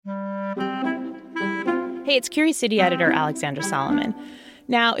Hey, it's Curious City editor Alexandra Solomon.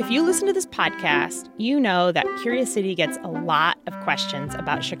 Now, if you listen to this podcast, you know that Curious City gets a lot of questions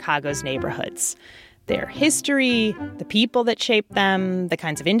about Chicago's neighborhoods. Their history, the people that shaped them, the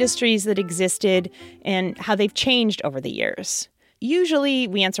kinds of industries that existed, and how they've changed over the years. Usually,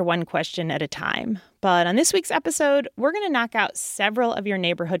 we answer one question at a time. But on this week's episode, we're going to knock out several of your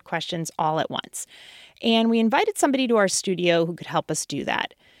neighborhood questions all at once. And we invited somebody to our studio who could help us do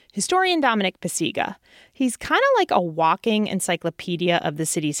that. Historian Dominic Pacyga. He's kind of like a walking encyclopedia of the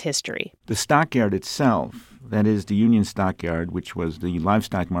city's history. The stockyard itself, that is the Union Stockyard, which was the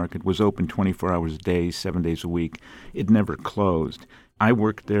livestock market, was open 24 hours a day, 7 days a week. It never closed. I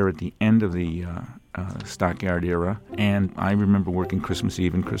worked there at the end of the stockyard era, and I remember working Christmas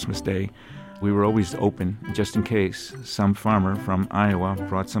Eve and Christmas Day. We were always open just in case some farmer from Iowa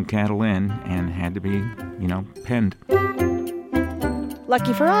brought some cattle in and had to be, penned.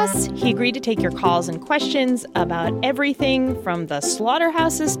 Lucky for us, he agreed to take your calls and questions about everything from the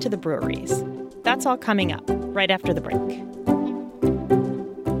slaughterhouses to the breweries. That's all coming up right after the break.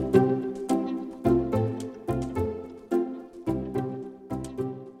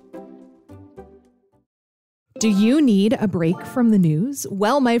 Do you need a break from the news?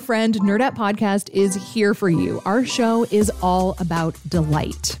 Well, my friend, Nerdette Podcast is here for you. Our show is all about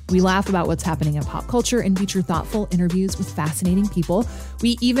delight. We laugh about what's happening in pop culture and feature thoughtful interviews with fascinating people.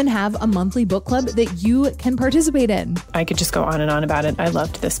 We even have a monthly book club that you can participate in. I could just go on and on about it. I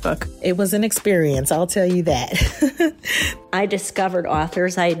loved this book. It was an experience, I'll tell you that. I discovered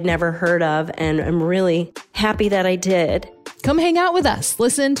authors I had never heard of, and I'm really happy that I did. Come hang out with us.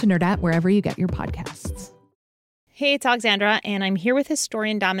 Listen to Nerdette wherever you get your podcasts. Hey, it's Alexandra, and I'm here with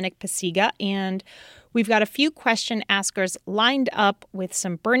historian Dominic Pacyga, and we've got a few question askers lined up with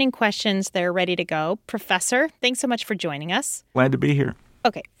some burning questions. They're ready to go. Professor, thanks so much for joining us. Glad to be here.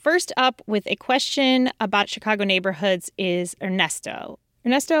 Okay, first up with a question about Chicago neighborhoods is Ernesto.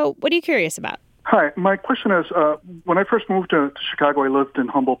 Ernesto, what are you curious about? Hi, my question is, when I first moved to Chicago, I lived in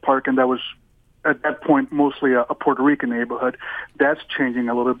Humboldt Park, and that was at that point mostly a Puerto Rican neighborhood. That's changing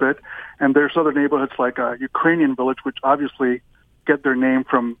a little bit. And there's other neighborhoods like a Ukrainian village, which obviously get their name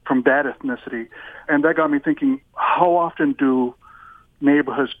from that ethnicity. And that got me thinking, how often do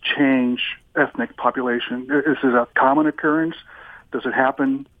neighborhoods change ethnic population? Is it a common occurrence? Does it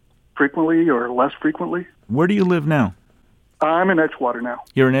happen frequently or less frequently? Where do you live now? I'm in Edgewater now.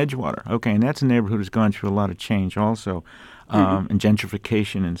 You're in Edgewater. Okay, and that's a neighborhood that's gone through a lot of change also, and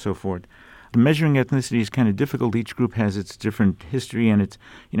gentrification and so forth. Measuring ethnicity is kind of difficult. Each group has its different history and its,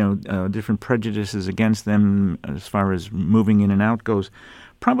 different prejudices against them as far as moving in and out goes.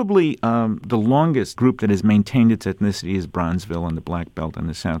 Probably the longest group that has maintained its ethnicity is Bronzeville and the Black Belt on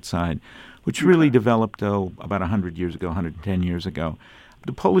the south side, which really developed, about 100 years ago, 110 years ago.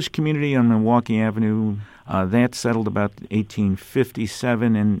 The Polish community on Milwaukee Avenue, that settled about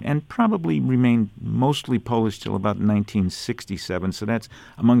 1857 and probably remained mostly Polish till about 1967. So that's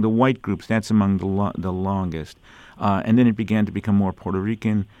among the white groups, that's among the longest. And then it began to become more Puerto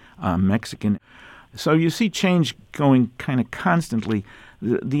Rican, Mexican. So you see change going kind of constantly.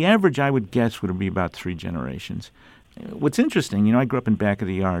 The average, I would guess, would be about 3 generations. What's interesting, I grew up in Back of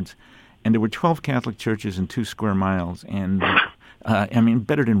the Yards, and there were 12 Catholic churches in 2 square miles, and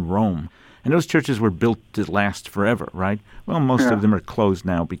better than Rome. And those churches were built to last forever, right? Well, most of them are closed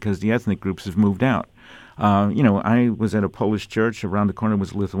now because the ethnic groups have moved out. I was at a Polish church. Around the corner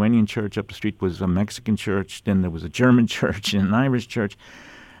was a Lithuanian church. Up the street was a Mexican church. Then there was a German church and an Irish church.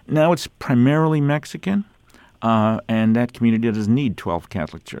 Now it's primarily Mexican, and that community doesn't need 12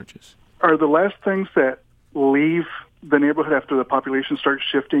 Catholic churches. Are the last things that leave the neighborhood after the population starts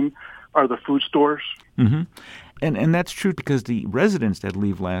shifting are the food stores? Mm-hmm. And that's true because the residents that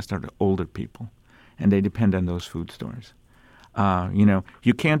leave last are the older people, and they depend on those food stores.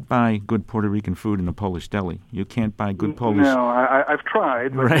 You can't buy good Puerto Rican food in a Polish deli. You can't buy good Polish. No, I've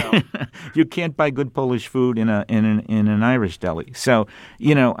tried. But right? No. You can't buy good Polish food in an Irish deli. So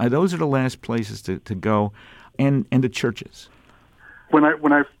those are the last places to go, and the churches. When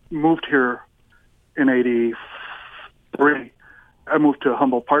I moved here in '83, I moved to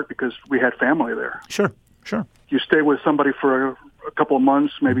Humboldt Park because we had family there. Sure. You stay with somebody for a couple of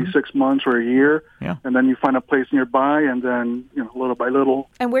months, maybe 6 months or a year, and then you find a place nearby, and then little by little.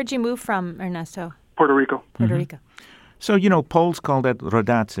 And where'd you move from, Ernesto? Puerto Rico. Puerto Rico. So Poles call that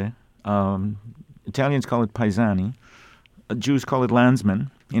rodazze, Italians call it paesani, Jews call it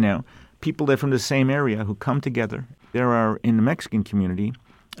landsmen. People that are from the same area who come together. There are in the Mexican community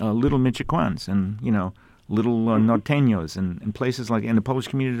little Michoacans and little norteños and places like in the Polish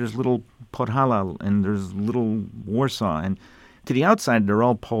community there's little Podhala and there's little Warsaw, and To the outside, they're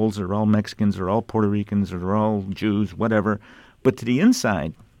all Poles, they're all Mexicans, they're all Puerto Ricans, or they're all Jews, whatever. But to the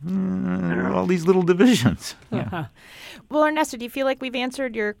inside, there are all these little divisions. Yeah. Well, Ernesto, do you feel like we've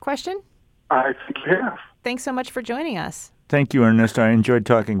answered your question? I think you have. Thanks so much for joining us. Thank you, Ernesto. I enjoyed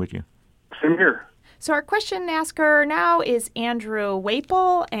talking with you. Same here. So our question asker now is Andrew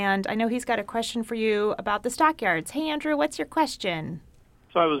Waple, and I know he's got a question for you about the Stockyards. Hey, Andrew, what's your question?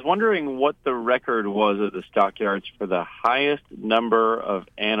 So I was wondering what the record was at the Stockyards for the highest number of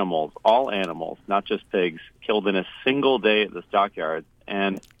animals, all animals, not just pigs, killed in a single day at the Stockyards.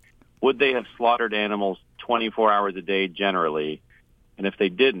 And would they have slaughtered animals 24 hours a day generally? And if they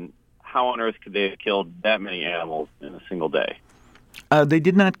didn't, how on earth could they have killed that many animals in a single day? They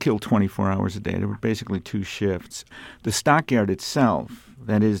did not kill 24 hours a day. There were basically 2 shifts. The stockyard itself,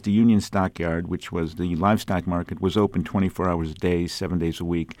 that is the Union Stockyard, which was the livestock market, was open 24 hours a day, 7 days a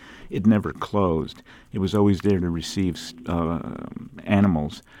week. It never closed. It was always there to receive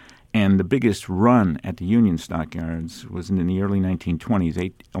animals. And the biggest run at the Union Stockyards was in the early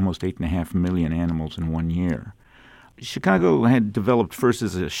 1920s, almost 8.5 million animals in 1 year. Chicago had developed first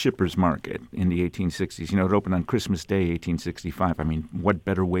as a shipper's market in the 1860s. It opened on Christmas Day, 1865. I mean, what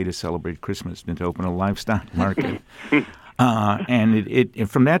better way to celebrate Christmas than to open a livestock market? And it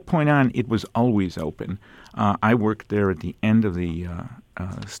from that point on, it was always open. I worked there at the end of the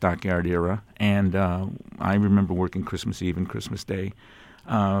stockyard era, and I remember working Christmas Eve and Christmas Day.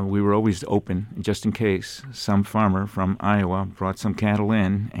 We were always open just in case some farmer from Iowa brought some cattle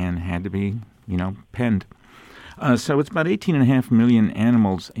in and had to be, penned. So it's about 18.5 million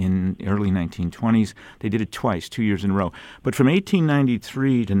animals in the early 1920s. They did it twice, 2 years in a row. But from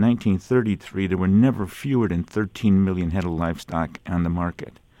 1893 to 1933, there were never fewer than 13 million head of livestock on the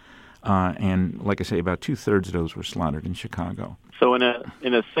market. And like I say, about 2/3 of those were slaughtered in Chicago. So in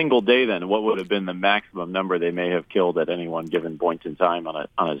a single day, then, what would have been the maximum number they may have killed at any one given point in time on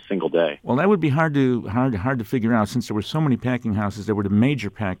a single day? Well, that would be hard to figure out since there were so many packing houses. There were the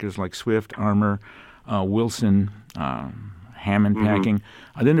major packers like Swift, Armour, Wilson, Hammond Packing.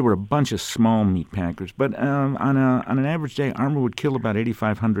 Then there were a bunch of small meat packers. But on an average day, Armour would kill about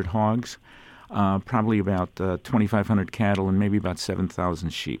 8,500 hogs, probably about 2,500 cattle, and maybe about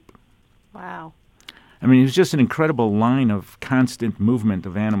 7,000 sheep. Wow. I mean, it was just an incredible line of constant movement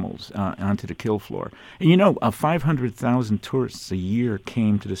of animals onto the kill floor. And 500,000 tourists a year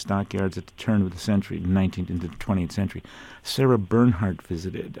came to the stockyards at the turn of the century, the 19th into the 20th century. Sarah Bernhardt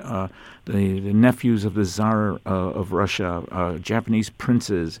visited. The nephews of the Tsar of Russia, Japanese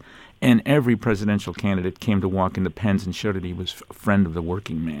princes, and every presidential candidate came to walk in the pens and show that he was a friend of the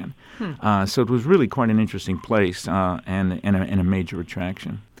working man. So it was really quite an interesting place and a major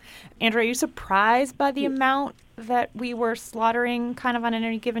attraction. Andrew, are you surprised by the amount that we were slaughtering kind of on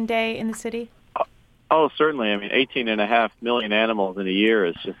any given day in the city? Oh, certainly. I mean, 18.5 million animals in a year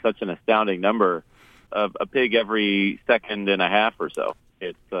is just such an astounding number. A pig every second and a half or so.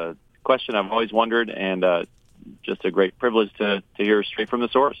 It's a question I've always wondered, and just a great privilege to hear straight from the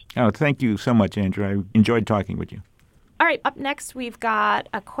source. Oh, thank you so much, Andrew. I enjoyed talking with you. All right, up next, we've got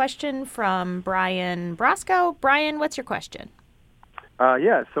a question from Brian Brosco. Brian, what's your question?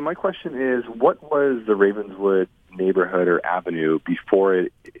 So my question is, what was the Ravenswood neighborhood or avenue before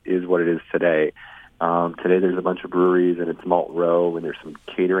it is what it is today? Today there's a bunch of breweries and it's Malt Row, and there's some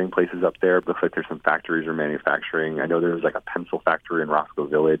catering places up there. It looks like there's some factories or manufacturing. I know there was like a pencil factory in Roscoe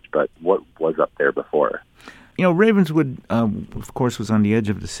Village, but what was up there before? Ravenswood, of course, was on the edge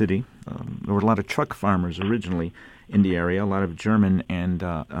of the city. There were a lot of truck farmers originally in the area, a lot of German and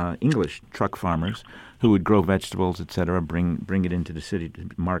English truck farmers who would grow vegetables, et cetera, bring it into the city to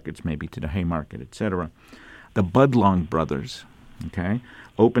markets, maybe to the Haymarket, et cetera. The Budlong brothers,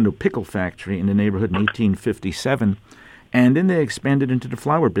 opened a pickle factory in the neighborhood in 1857, and then they expanded into the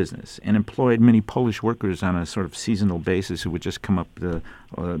flour business and employed many Polish workers on a sort of seasonal basis who would just come up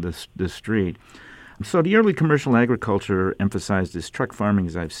the street. So the early commercial agriculture emphasized this truck farming,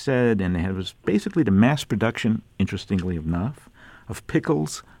 as I've said, and it was basically the mass production, interestingly enough, of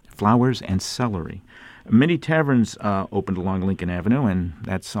pickles, flours, and celery. Many taverns opened along Lincoln Avenue, and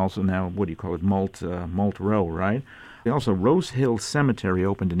that's also now, Malt Row, right? Also, Rose Hill Cemetery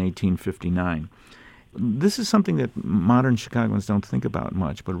opened in 1859. This is something that modern Chicagoans don't think about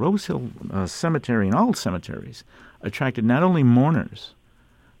much, but Rose Hill Cemetery and all cemeteries attracted not only mourners,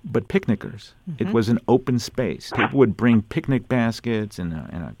 but picnickers. It was an open space. People would bring picnic baskets and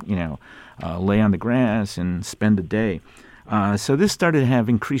lay on the grass and spend a day. So this started to have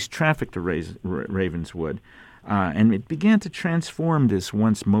increased traffic to Ravenswood, and it began to transform this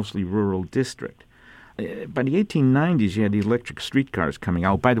once mostly rural district. By the 1890s, you had the electric streetcars coming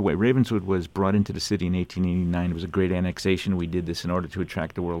out. By the way, Ravenswood was brought into the city in 1889. It was a great annexation. We did this in order to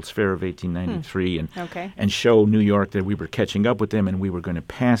attract the World's Fair of 1893 and show New York that we were catching up with them and we were going to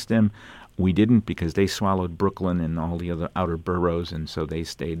pass them. We didn't, because they swallowed Brooklyn and all the other outer boroughs, and so they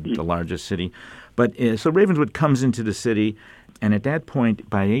stayed the largest city. But so Ravenswood comes into the city, and at that point,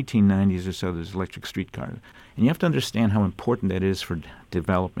 by 1890s or so, there's electric streetcars. And you have to understand how important that is for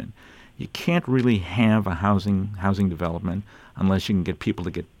development. You can't really have a housing development unless you can get people to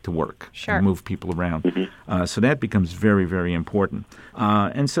get to work and move people around. So that becomes very, very important.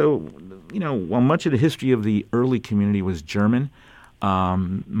 And so, while much of the history of the early community was German,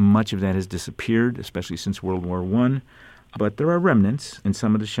 much of that has disappeared, especially since World War I. But there are remnants in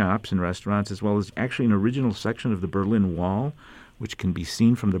some of the shops and restaurants, as well as actually an original section of the Berlin Wall, which can be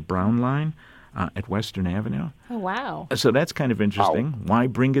seen from the Brown Line at Western Avenue. Oh, wow. So that's kind of interesting. Wow. Why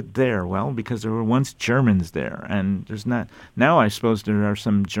bring it there? Well, because there were once Germans there, and there's not. Now I suppose there are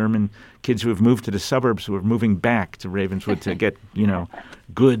some German kids who have moved to the suburbs who are moving back to Ravenswood to get,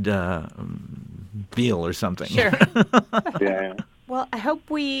 good veal or something. Sure. Yeah. Well, I hope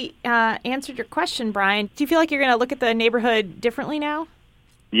we answered your question, Brian. Do you feel like you're going to look at the neighborhood differently now?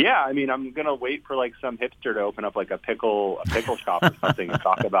 Yeah, I mean, I'm going to wait for some hipster to open up a pickle shop or something and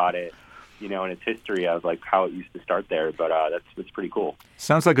talk about it, and its history of how it used to start there. But that's pretty cool.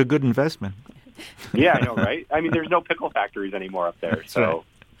 Sounds like a good investment. Yeah, I know, right? I mean, there's no pickle factories anymore up there. That's right.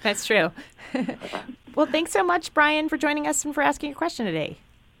 That's true. Well, thanks so much, Brian, for joining us and for asking a question today.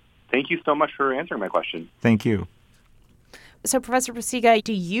 Thank you so much for answering my question. Thank you. So, Professor Pacyga,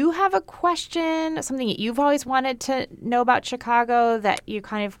 do you have a question, something that you've always wanted to know about Chicago that you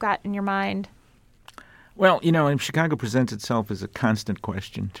kind of got in your mind? Well, Chicago presents itself as a constant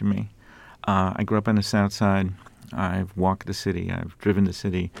question to me. I grew up on the South Side. I've walked the city. I've driven the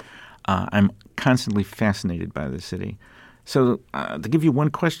city. I'm constantly fascinated by the city. So to give you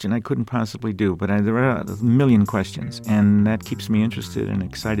one question, I couldn't possibly do, but there are a million questions, and that keeps me interested and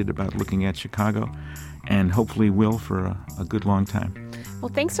excited about looking at Chicago, and hopefully will for a good long time. Well,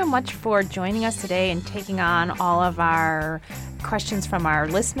 thanks so much for joining us today and taking on all of our questions from our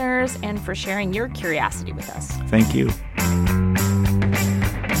listeners and for sharing your curiosity with us. Thank you.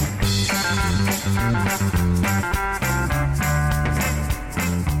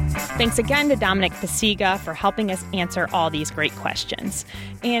 Thanks again to Dominic Pacyga for helping us answer all these great questions.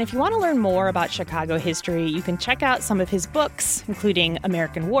 And if you want to learn more about Chicago history, you can check out some of his books, including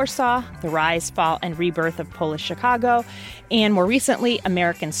American Warsaw, The Rise, Fall, and Rebirth of Polish Chicago, and more recently,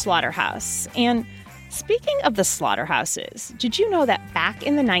 American Slaughterhouse. And speaking of the slaughterhouses, did you know that back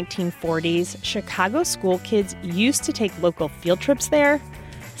in the 1940s, Chicago school kids used to take local field trips there?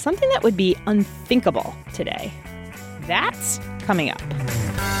 Something that would be unthinkable today. That's coming up.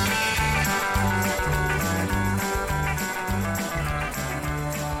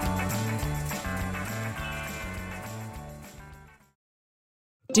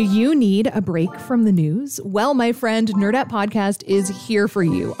 Do you need a break from the news? Well, my friend, Nerdette Podcast is here for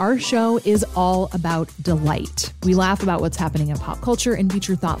you. Our show is all about delight. We laugh about what's happening in pop culture and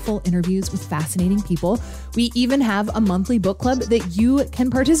feature thoughtful interviews with fascinating people. We even have a monthly book club that you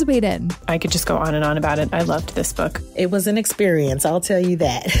can participate in. I could just go on and on about it. I loved this book. It was an experience, I'll tell you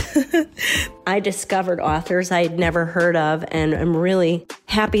that. I discovered authors I had never heard of, and I'm really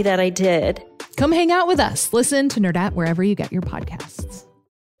happy that I did. Come hang out with us. Listen to Nerdette wherever you get your podcasts.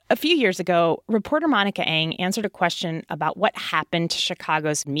 A few years ago, reporter Monica Eng answered a question about what happened to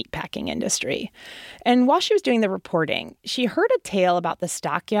Chicago's meatpacking industry. And while she was doing the reporting, she heard a tale about the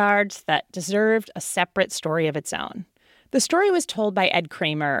Stockyards that deserved a separate story of its own. The story was told by Ed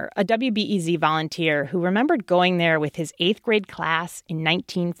Kramer, a WBEZ volunteer who remembered going there with his 8th grade class in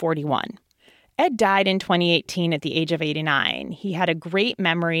 1941. Ed died in 2018 at the age of 89. He had a great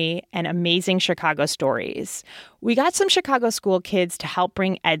memory and amazing Chicago stories. We got some Chicago school kids to help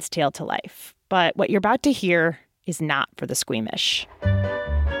bring Ed's tale to life. But what you're about to hear is not for the squeamish.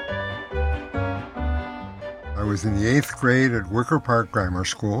 I was in the 8th grade at Wicker Park Grammar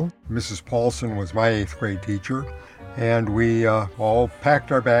School. Mrs. Paulson was my 8th grade teacher. And we all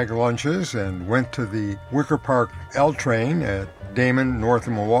packed our bag lunches and went to the Wicker Park L train at Damon, north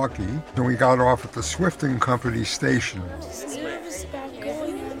of Milwaukee. And we got off at the Swift & Company station.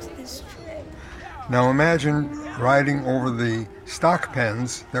 Now imagine riding over the stock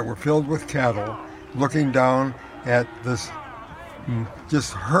pens that were filled with cattle, looking down at this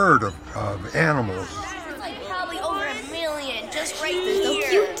just herd of animals. There's probably over 1 million just right here. So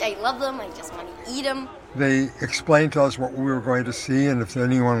cute. I love them. I just want to eat them. They explained to us what we were going to see, and if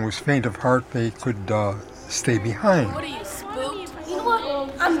anyone was faint of heart, they could stay behind. What are you, spooked? You know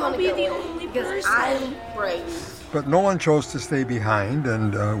what? I'm going to be the only Because I'm brave. But no one chose to stay behind,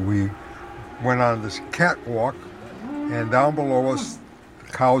 and we went on this catwalk, and down below us, the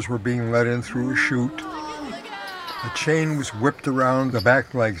cows were being let in through a chute. A chain was whipped around the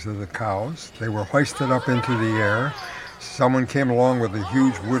back legs of the cows. They were hoisted up into the air. Someone came along with a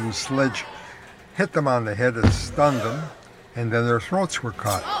huge wooden sledge, hit them on the head and stunned them, and then their throats were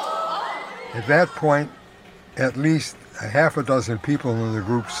cut. At that point, at least a half a dozen people in the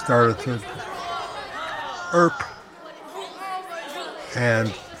group started to erp.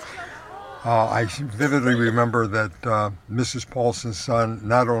 And I vividly remember that Mrs. Paulson's son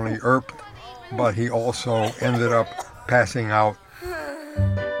not only erped, but he also ended up passing out.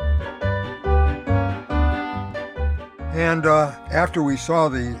 And after we saw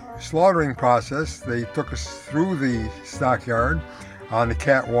the slaughtering process, they took us through the stockyard on the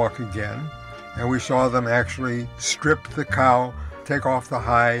catwalk again, and we saw them actually strip the cow, take off the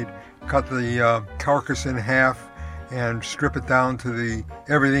hide, cut the carcass in half, and strip it down to the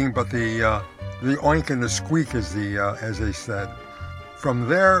everything but the oink and the squeak, as they said. From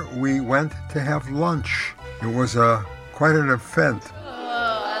there, we went to have lunch. It was quite an event.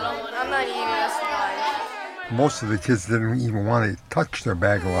 I'm not eating this lunch. Most of the kids didn't even want to touch their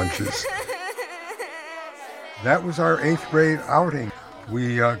bag of lunches. That was our 8th grade outing.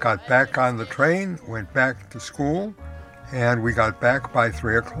 We got back on the train, went back to school, and we got back by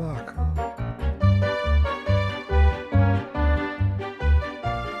 3 o'clock.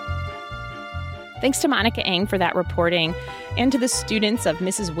 Thanks to Monica Eng for that reporting, and to the students of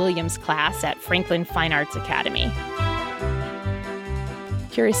Mrs. Williams' class at Franklin Fine Arts Academy.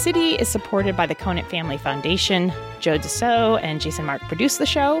 Curious City is supported by the Conant Family Foundation. Joe Dussault and Jason Mark produce the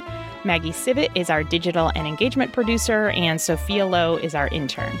show. Maggie Sivit is our digital and engagement producer, and Sophia Lowe is our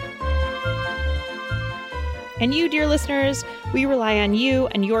intern. And you, dear listeners, we rely on you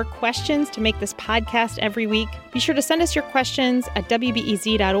and your questions to make this podcast every week. Be sure to send us your questions at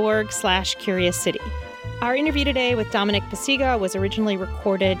wbez.org/Curious City. Our interview today with Dominic Pacyga was originally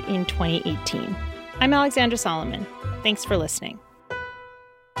recorded in 2018. I'm Alexandra Solomon. Thanks for listening.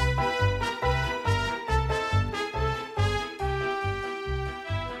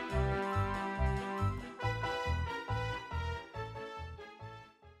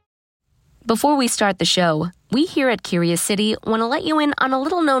 Before we start the show, we here at Curious City want to let you in on a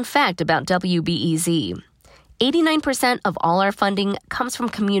little-known fact about WBEZ. 89% of all our funding comes from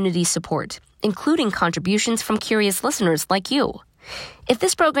community support, including contributions from curious listeners like you. If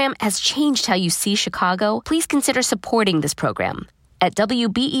this program has changed how you see Chicago, please consider supporting this program at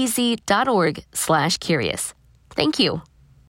wbez.org/curious. Thank you.